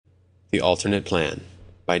The Alternate Plan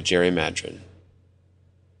by Gerry Maddren.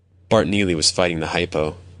 Bart Neely was fighting the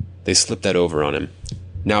hypo. They slipped that over on him.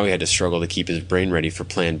 Now he had to struggle to keep his brain ready for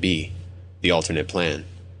Plan B, the alternate plan.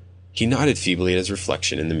 He nodded feebly at his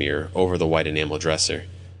reflection in the mirror over the white enamel dresser.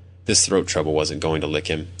 This throat trouble wasn't going to lick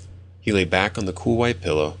him. He lay back on the cool white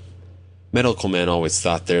pillow. Medical men always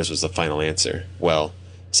thought theirs was the final answer. Well,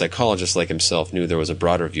 psychologists like himself knew there was a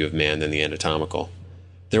broader view of man than the anatomical.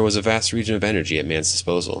 There was a vast region of energy at man's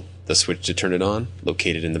disposal, the switch to turn it on,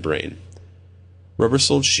 located in the brain.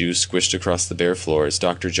 Rubber-soled shoes squished across the bare floor as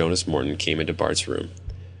Dr. Jonas Morton came into Bart's room.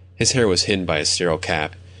 His hair was hidden by a sterile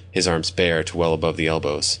cap, his arms bare to well above the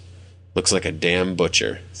elbows. "Looks like a damn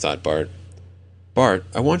butcher," thought Bart. "Bart,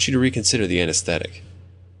 I want you to reconsider the anesthetic.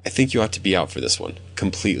 I think you ought to be out for this one,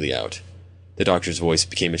 completely out." The doctor's voice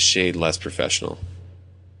became a shade less professional.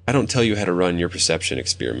 "I don't tell you how to run your perception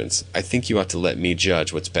experiments. I think you ought to let me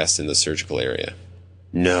judge what's best in the surgical area."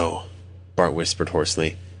 "No," Bart whispered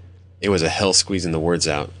hoarsely. It was a hell squeezing the words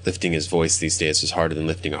out. Lifting his voice these days was harder than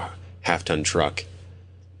lifting a half-ton truck.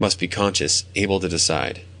 Must be conscious, able to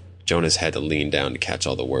decide. Jonas had to lean down to catch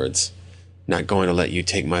all the words. "Not going to let you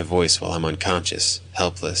take my voice while I'm unconscious,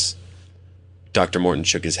 helpless." Dr. Morton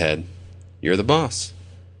shook his head. "You're the boss."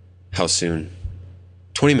 "How soon?"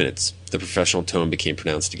 20 minutes. The professional tone became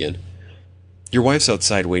pronounced again. "Your wife's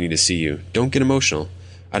outside waiting to see you. Don't get emotional.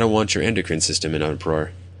 I don't want your endocrine system in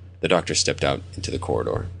uproar." The doctor stepped out into the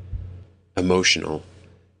corridor. Emotional.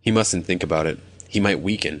 He mustn't think about it. He might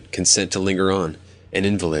weaken, consent to linger on, an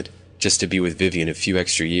invalid, just to be with Vivian a few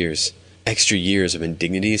extra years. Extra years of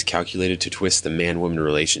indignities calculated to twist the man-woman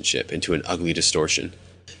relationship into an ugly distortion.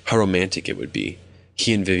 How romantic it would be.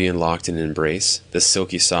 He and Vivian locked in an embrace, the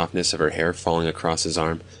silky softness of her hair falling across his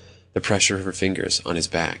arm, the pressure of her fingers on his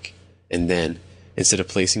back. And then, instead of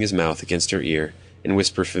placing his mouth against her ear and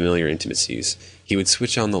whisper familiar intimacies, he would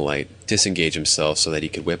switch on the light, disengage himself so that he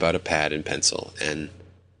could whip out a pad and pencil, and...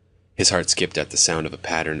 His heart skipped at the sound of a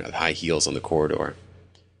pattern of high heels on the corridor.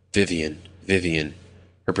 Vivian, Vivian.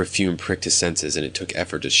 Her perfume pricked his senses, and it took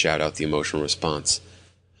effort to shout out the emotional response.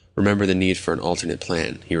 Remember the need for an alternate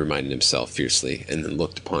plan, he reminded himself fiercely, and then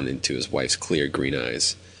looked upon into his wife's clear green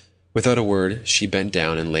eyes. Without a word, she bent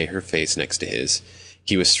down and lay her face next to his.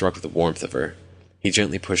 He was struck with the warmth of her. He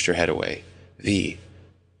gently pushed her head away. "V."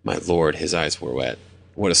 My lord, his eyes were wet.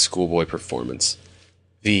 What a schoolboy performance.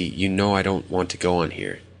 "V, you know I don't want to go on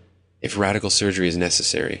here. If radical surgery is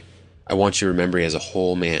necessary, I want you to remember me as a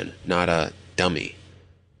whole man, not a dummy."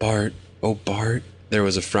 "Bart, oh Bart." There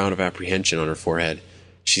was a frown of apprehension on her forehead.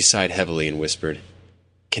 She sighed heavily and whispered,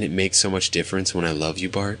 "Can it make so much difference when I love you,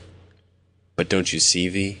 Bart?" "But don't you see,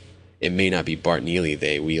 V? It may not be Bart Neely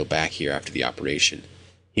they wheel back here after the operation."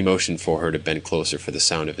 He motioned for her to bend closer, for the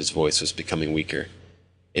sound of his voice was becoming weaker.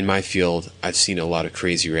 "In my field, I've seen a lot of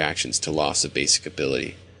crazy reactions to loss of basic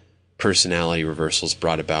ability. Personality reversals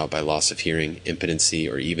brought about by loss of hearing, impotency,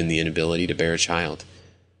 or even the inability to bear a child."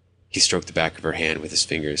 He stroked the back of her hand with his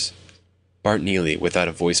fingers. "Bart Neely, without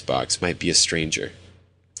a voice box, might be a stranger.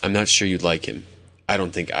 I'm not sure you'd like him. I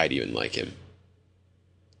don't think I'd even like him."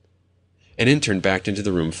 An intern backed into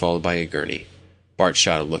the room, followed by a gurney. Bart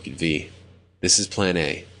shot a look at V. "This is Plan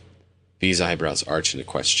A." V's eyebrows arched in a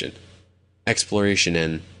question. "Exploration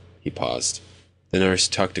and..." He paused. The nurse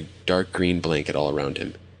tucked a dark green blanket all around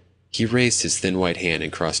him. He raised his thin white hand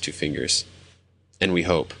and crossed two fingers. "And we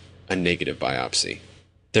hope, a negative biopsy."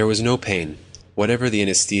 There was no pain. Whatever the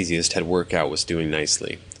anesthesiast had worked out was doing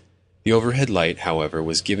nicely. The overhead light, however,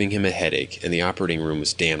 was giving him a headache, and the operating room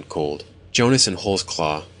was damned cold. Jonas and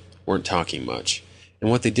Holsclaw weren't talking much, and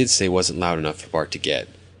what they did say wasn't loud enough for Bart to get.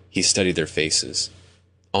 He studied their faces.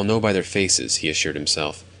 "I'll know by their faces," he assured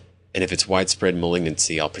himself, "and if it's widespread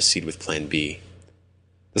malignancy, I'll proceed with Plan B."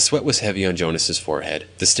 The sweat was heavy on Jonas's forehead.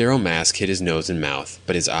 The sterile mask hid his nose and mouth,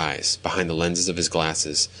 but his eyes, behind the lenses of his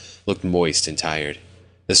glasses, looked moist and tired.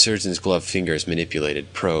 The surgeon's gloved fingers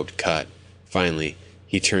manipulated, probed, cut. Finally,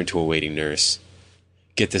 he turned to a waiting nurse.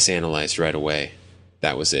 "Get this analyzed right away."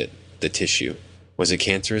 That was it. The tissue. Was it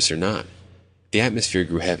cancerous or not? The atmosphere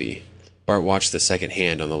grew heavy. Bart watched the second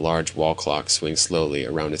hand on the large wall clock swing slowly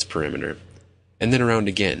around its perimeter, and then around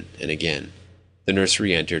again and again. The nurse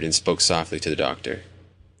re-entered and spoke softly to the doctor.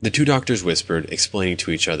 The two doctors whispered, explaining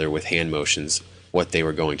to each other with hand motions what they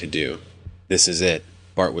were going to do. This is it.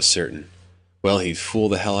 Bart was certain. Well, he'd fool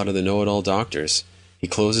the hell out of the know-it-all doctors. He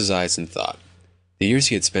closed his eyes and thought. The years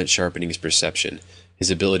he had spent sharpening his perception,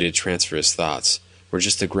 his ability to transfer his thoughts, were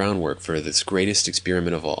just the groundwork for this greatest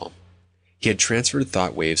experiment of all. He had transferred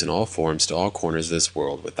thought waves in all forms to all corners of this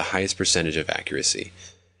world with the highest percentage of accuracy.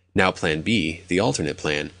 Now Plan B, the alternate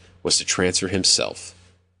plan, was to transfer himself.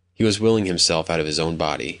 He was willing himself out of his own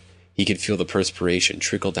body. He He could feel the perspiration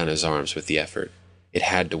trickle down his arms with the effort. It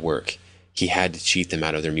had to work. He had to cheat them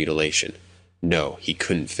out of their mutilation. No, he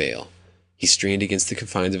couldn't fail. He strained against the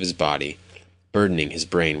confines of his body, burdening his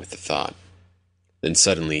brain with the thought. Then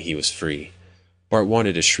suddenly he was free. Bart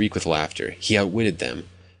wanted to shriek with laughter. He outwitted them.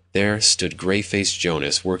 There stood gray-faced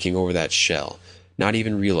Jonas working over that shell, not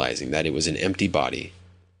even realizing that it was an empty body.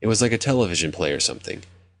 It was like a television play or something.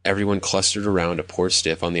 Everyone clustered around a poor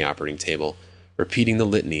stiff on the operating table, repeating the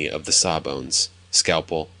litany of the sawbones: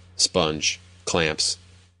 scalpel, sponge, clamps.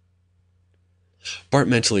 Bart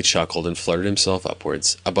mentally chuckled and fluttered himself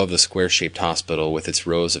upwards, above the square-shaped hospital with its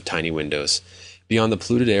rows of tiny windows, beyond the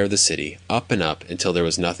polluted air of the city, up and up until there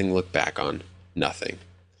was nothing to look back on. Nothing.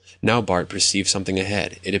 Now Bart perceived something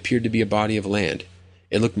ahead. It appeared to be a body of land.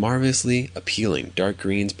 It looked marvelously appealing, dark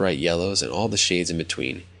greens, bright yellows, and all the shades in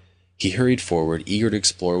between. He hurried forward, eager to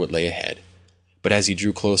explore what lay ahead. But as he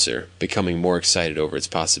drew closer, becoming more excited over its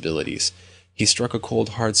possibilities, he struck a cold,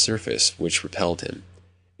 hard surface which repelled him.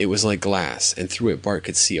 It was like glass, and through it Bart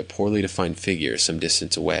could see a poorly defined figure some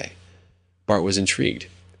distance away. Bart was intrigued.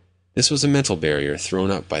 This was a mental barrier thrown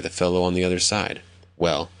up by the fellow on the other side.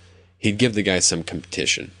 Well, he'd give the guy some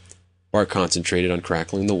competition. Bart concentrated on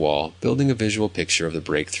crackling the wall, building a visual picture of the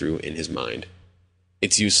breakthrough in his mind.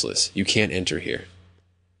 "It's useless. You can't enter here."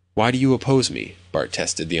 "Why do you oppose me?" Bart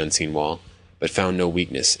tested the unseen wall, but found no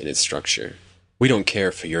weakness in its structure. "We don't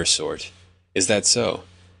care for your sort." "Is that so?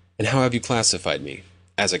 And how have you classified me?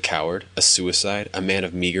 As a coward, a suicide, a man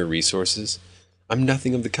of meager resources?" "I'm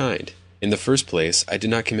nothing of the kind. In the first place, I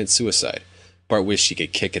did not commit suicide." Bart wished he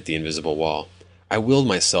could kick at the invisible wall. "I willed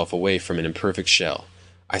myself away from an imperfect shell.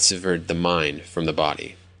 I severed the mind from the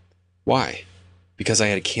body." "Why?" "Because I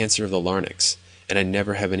had a cancer of the larynx, and I'd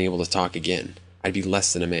never have been able to talk again. I'd be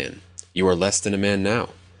less than a man." "You are less than a man now."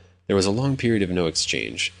 There was a long period of no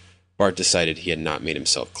exchange. Bart decided he had not made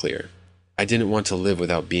himself clear. "I didn't want to live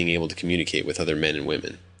without being able to communicate with other men and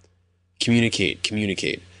women." Communicate,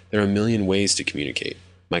 communicate. There are a million ways to communicate.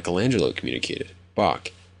 Michelangelo communicated.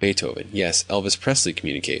 Bach, Beethoven, yes, Elvis Presley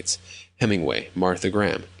communicates. Hemingway, Martha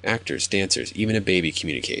Graham, actors, dancers, even a baby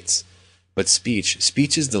communicates. But speech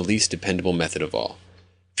is the least dependable method of all.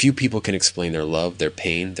 Few people can explain their love, their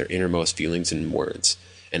pain, their innermost feelings in words.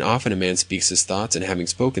 And often a man speaks his thoughts, and having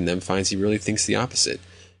spoken them, finds he really thinks the opposite.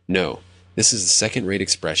 No, this is a second-rate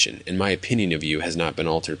expression, and my opinion of you has not been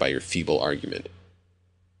altered by your feeble argument.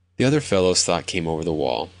 The other fellow's thought came over the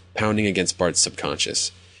wall, pounding against Bart's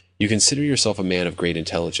subconscious. "You consider yourself a man of great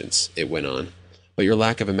intelligence," it went on, "but your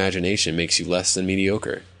lack of imagination makes you less than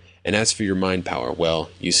mediocre. And as for your mind power, well,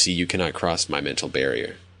 you see you cannot cross my mental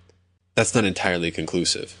barrier." "That's not entirely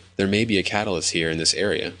conclusive. There may be a catalyst here in this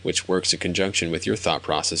area, which works in conjunction with your thought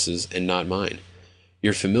processes and not mine.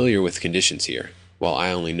 You're familiar with conditions here, while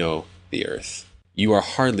I only know the earth. You are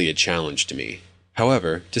hardly a challenge to me.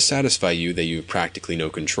 However, to satisfy you that you have practically no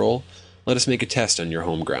control, let us make a test on your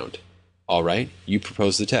home ground. All right, you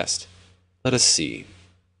propose the test. Let us see.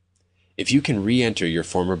 If you can re-enter your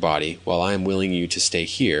former body while I am willing you to stay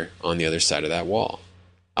here on the other side of that wall."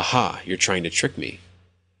 "Aha, you're trying to trick me."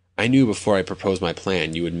 "I knew before I proposed my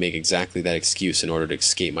plan you would make exactly that excuse in order to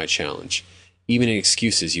escape my challenge. Even in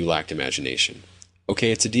excuses you lacked imagination."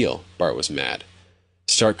 "Okay, it's a deal." Bart was mad.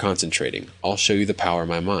 "Start concentrating. I'll show you the power of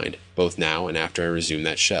my mind, both now and after I resume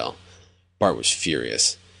that shell." Bart was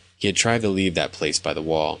furious. He had tried to leave that place by the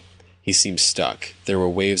wall. He seemed stuck. There were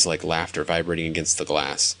waves like laughter vibrating against the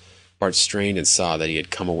glass. Bart strained and saw that he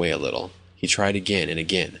had come away a little. He tried again and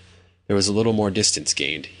again. There was a little more distance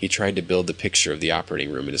gained. He tried to build the picture of the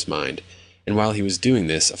operating room in his mind, and while he was doing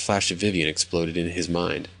this, a flash of Vivian exploded in his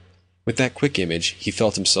mind. With that quick image, he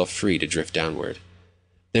felt himself free to drift downward.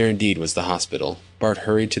 There indeed was the hospital. Bart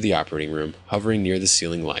hurried to the operating room, hovering near the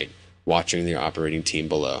ceiling light, watching the operating team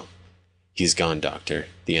below. "He's gone, Doctor."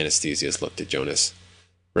 The anesthesiast looked at Jonas.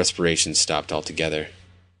 Respiration stopped altogether.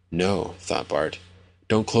 "No," thought Bart.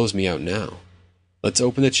 "Don't close me out now. Let's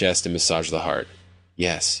open the chest and massage the heart."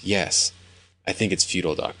 "Yes, yes. I think it's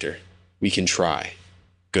futile, Doctor. We can try."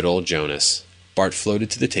 Good old Jonas. Bart floated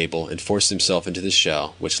to the table and forced himself into the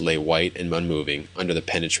shell, which lay white and unmoving under the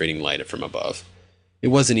penetrating light from above. It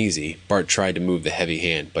wasn't easy. Bart tried to move the heavy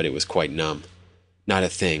hand, but it was quite numb. Not a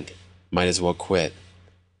thing. Might as well quit.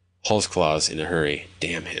 Holsclaw's in a hurry.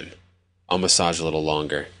 Damn him. I'll massage a little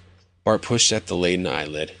longer. Bart pushed at the laden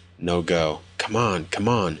eyelid. No go. Come on, come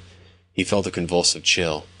on. He felt a convulsive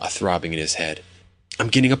chill, a throbbing in his head. "I'm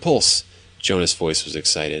getting a pulse!" Jonas' voice was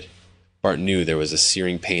excited. Bart knew there was a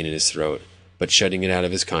searing pain in his throat, but shutting it out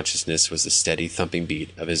of his consciousness was the steady thumping beat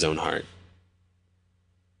of his own heart.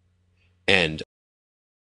 End